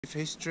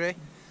History,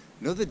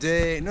 another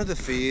day, another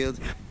field.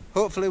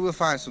 Hopefully we'll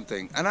find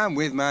something, and I'm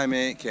with my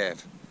mate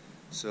Kev.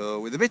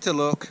 So with a bit of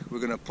luck we're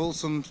going to pull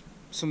some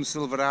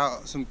silver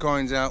out, some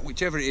coins out,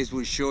 whichever it is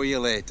we'll show you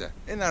later.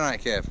 Isn't that right,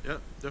 Kev? Yeah,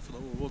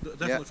 definitely. We'll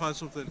definitely find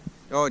something.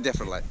 Oh,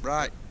 definitely.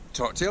 Right,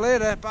 talk to you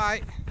later,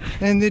 bye.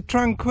 In the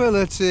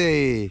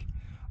tranquility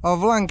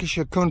of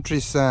Lancashire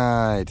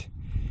countryside,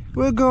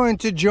 we're going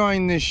to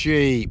join the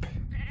sheep.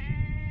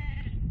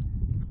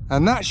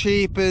 And that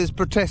sheep is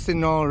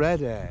protesting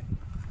already.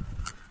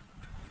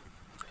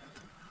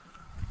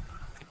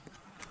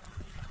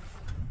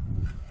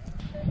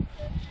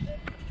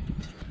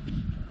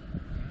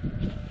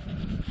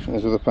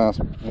 There's other parts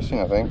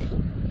missing, I think.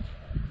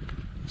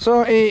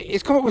 So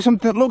he's come up with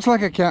something that looks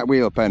like a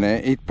cartwheel penny.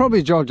 It's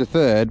probably George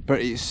III,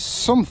 but it's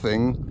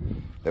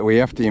something that we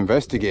have to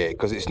investigate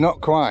because it's not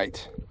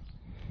quite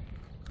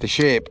the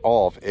shape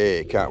of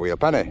a cartwheel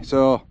penny.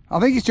 So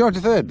I think it's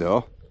George III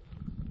though.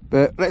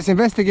 But let's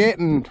investigate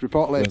and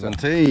report later.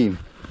 17.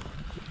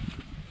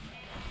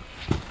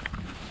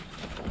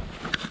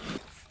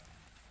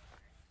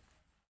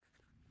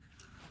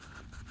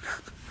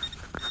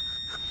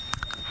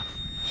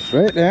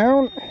 Straight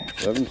down,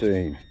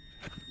 17.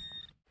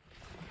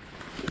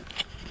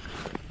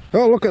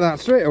 Oh, look at that,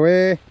 straight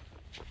away.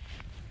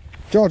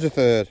 George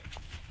III.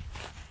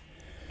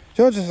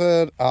 George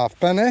III,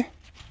 halfpenny.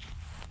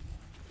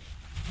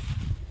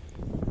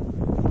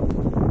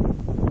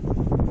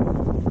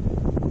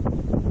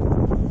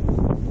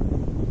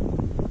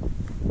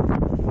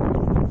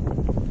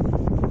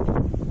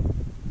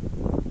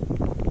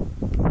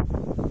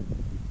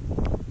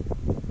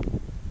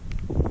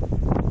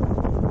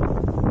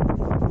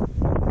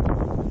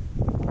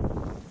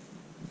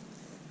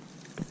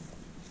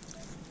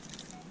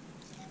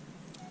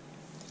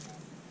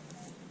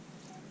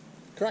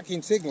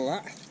 Cracking signal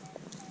that.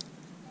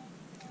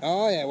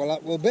 Oh yeah, well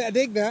we'll better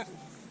dig that.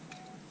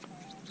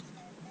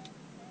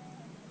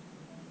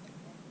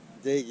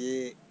 Dig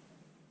it.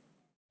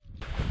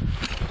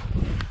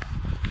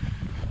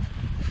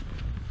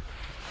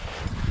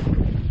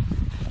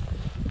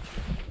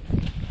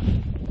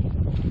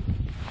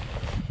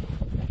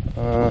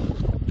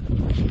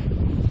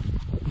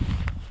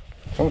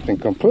 Something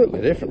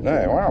completely different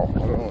there. Wow, I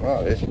don't know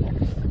what that is.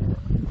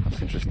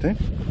 That's interesting.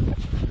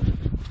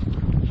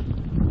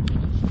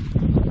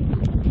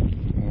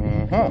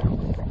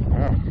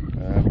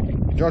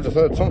 George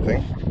III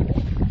something.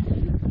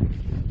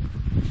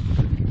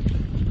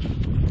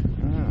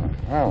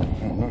 Wow,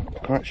 I'm not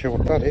quite sure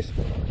what that is.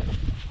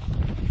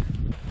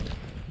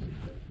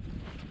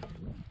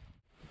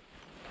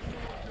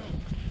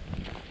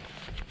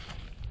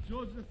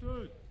 George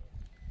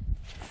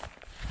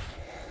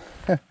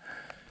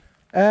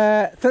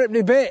III.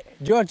 Threepenny bit,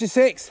 George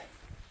VI.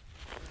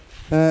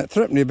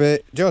 Threepenny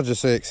bit, George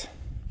VI,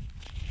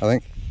 I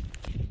think.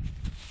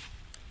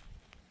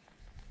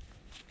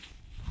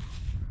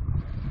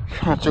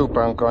 A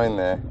 £2 coin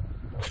there.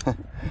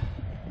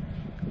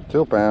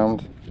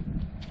 £2.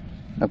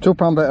 I'm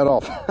 £2 better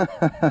off.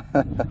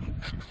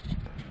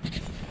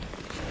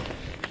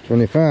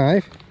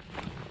 25.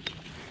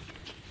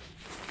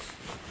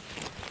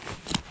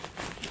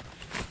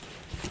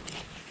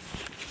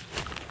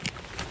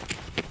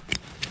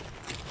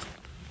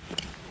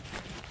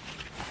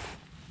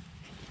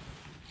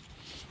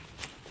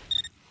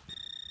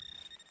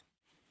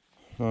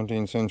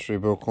 Century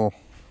buckle.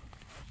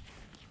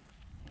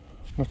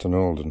 Not an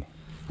old one.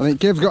 I think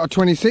Kev's got a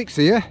 26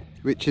 here,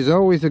 which is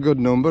always a good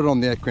number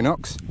on the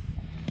equinox.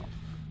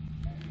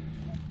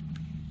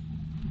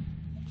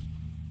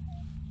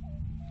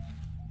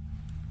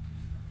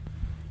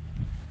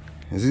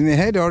 Is it in the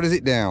head or is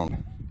it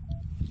down?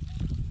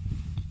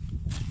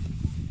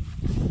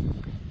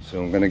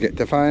 So I'm going to get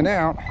to find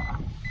out.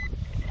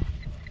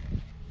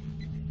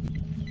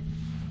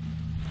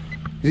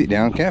 Is it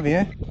down, Kev,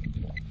 yeah?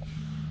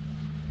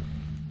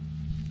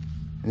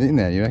 Is it in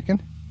there, you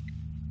reckon?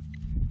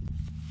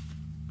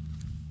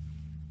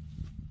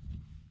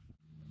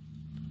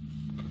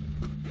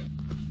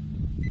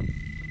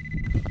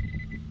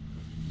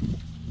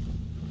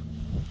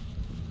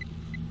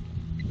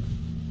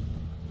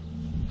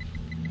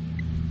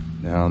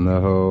 Down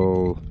the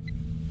hole.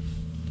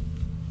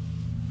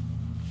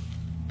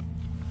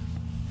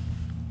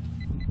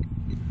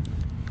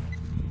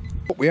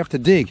 We have to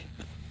dig.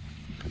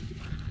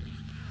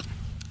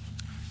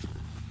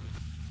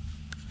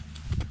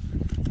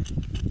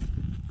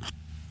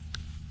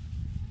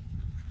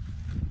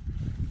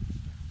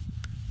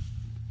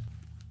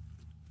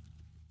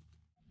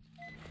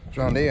 It's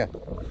round here.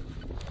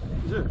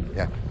 Is it?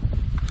 Yeah.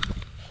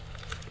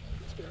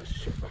 Let's get that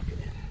shit back in.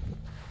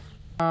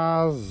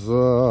 As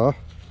a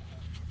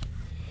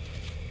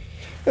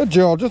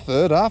George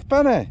III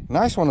halfpenny.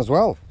 Nice one as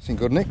well. It's in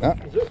good nick,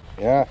 that. Is it?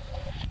 Yeah.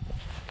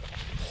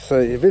 So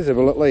it's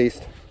visible at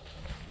least.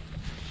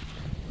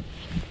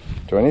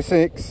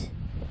 26.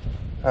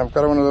 I've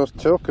got one of those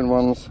token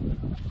ones.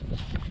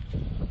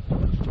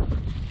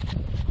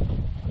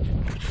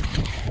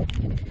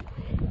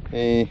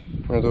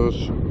 One of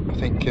those, I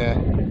think,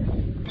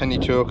 penny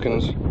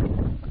tokens.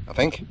 I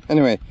think.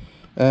 Anyway,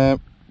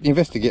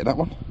 investigate that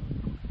one.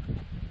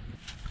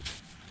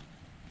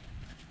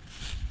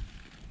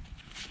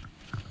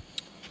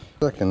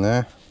 Second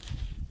there.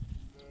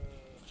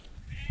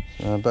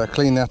 So I better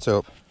clean that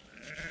up.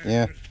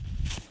 Yeah.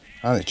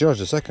 And it's George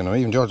the second, or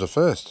even George the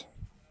first.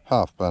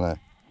 Halfpenny.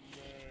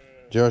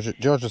 George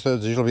the third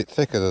is a little bit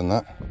thicker than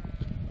that.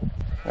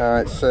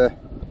 It's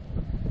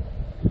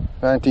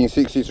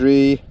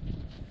 1963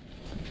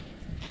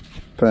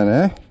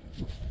 penny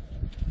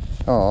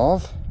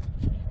of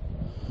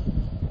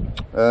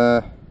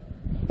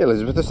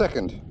Elizabeth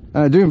II.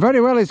 Doing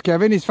very well is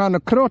Kevin. He's found a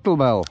crotal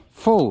bell,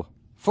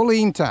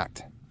 fully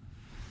intact.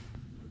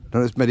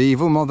 Not as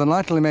medieval, more than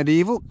likely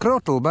medieval.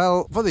 Crotal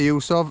bell for the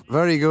use of.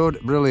 Very good,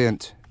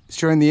 brilliant. It's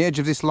showing the age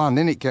of this land,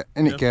 innit,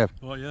 Kev?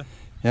 Oh yeah.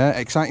 Yeah,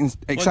 exciting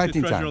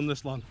treasure time. on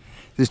this land.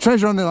 There's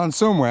treasure on the land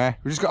somewhere.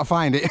 We've just got to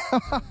find it.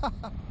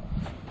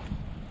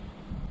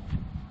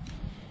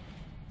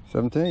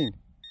 17.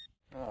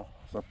 Oh,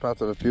 so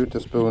part of a pewter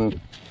spoon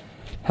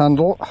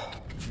handle.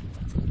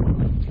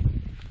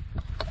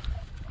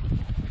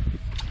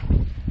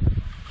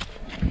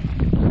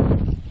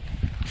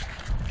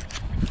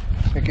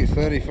 I think it's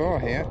 34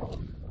 here.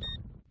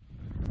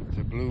 It's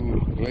a blue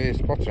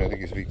glazed pottery. I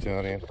think it's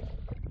Victorian.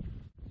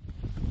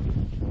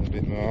 A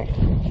bit more.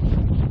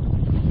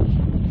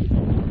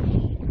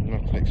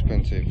 Not an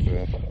expensive.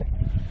 Yeah,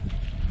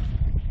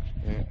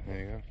 there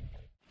you go.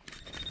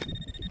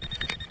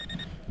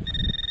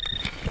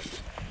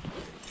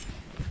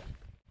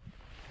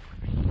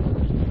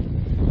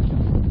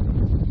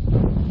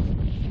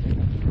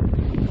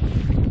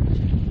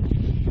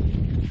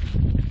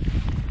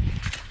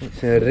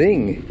 It's a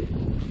ring.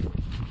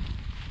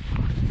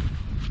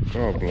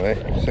 Probably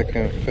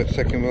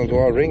Second World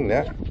War ring,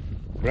 that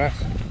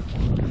brass.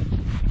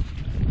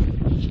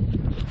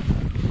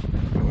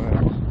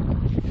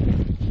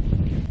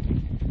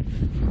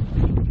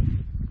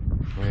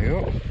 There you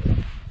go.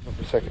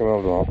 Second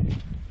World War.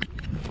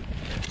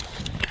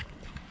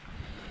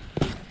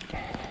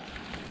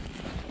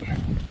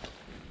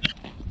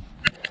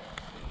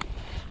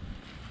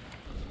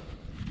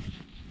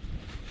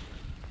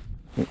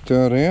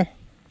 Victoria.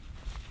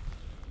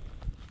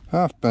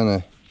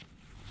 Halfpenny,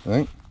 I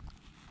think.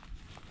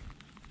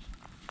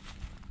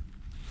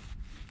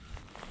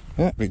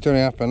 Yeah,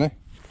 Victoria halfpenny.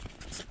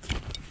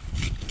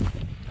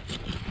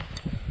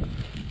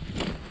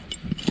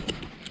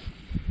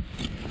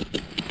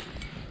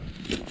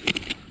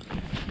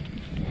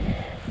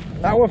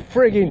 That was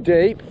frigging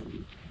deep.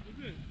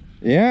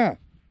 Yeah.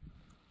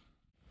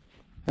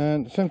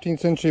 And 17th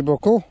century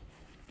buckle.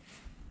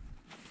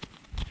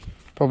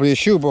 Probably a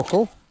shoe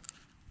buckle.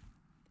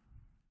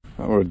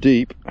 That were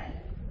deep.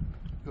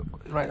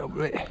 Right up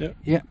there.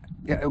 Yep.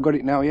 Yeah, I've got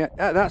it now, yeah.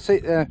 That's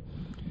it.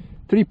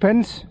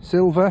 3p,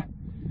 silver,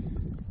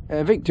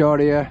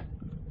 Victoria.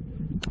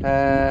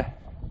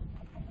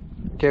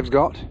 Kev's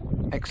got.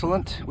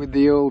 Excellent, with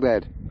the old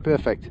head.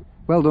 Perfect.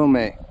 Well done,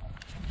 mate.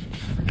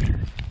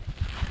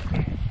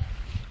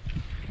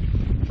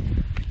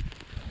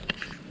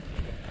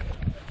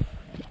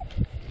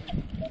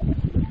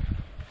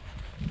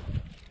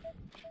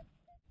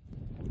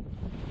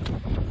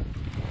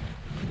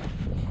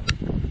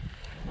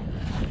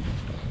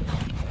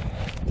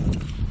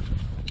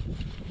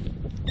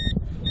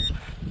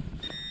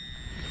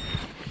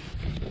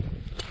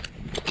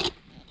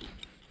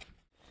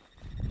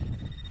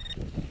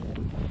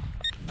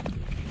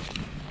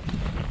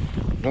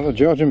 Another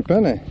Georgian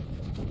penny.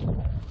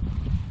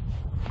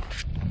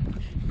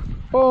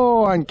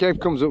 Oh, and Kev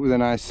comes up with a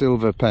nice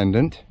silver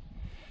pendant.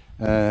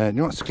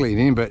 Not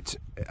cleaning, but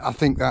I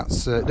think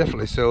that's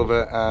definitely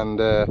silver, and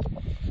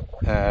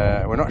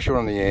we're not sure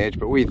on the age,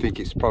 but we think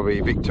it's probably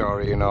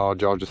Victorian or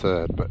George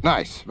III. But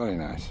nice, very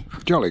nice.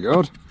 Jolly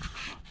good.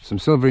 Some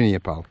silver in here,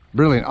 pal.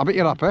 Brilliant. I bet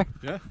you're happy.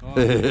 Yeah. Oh,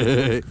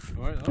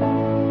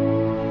 all right.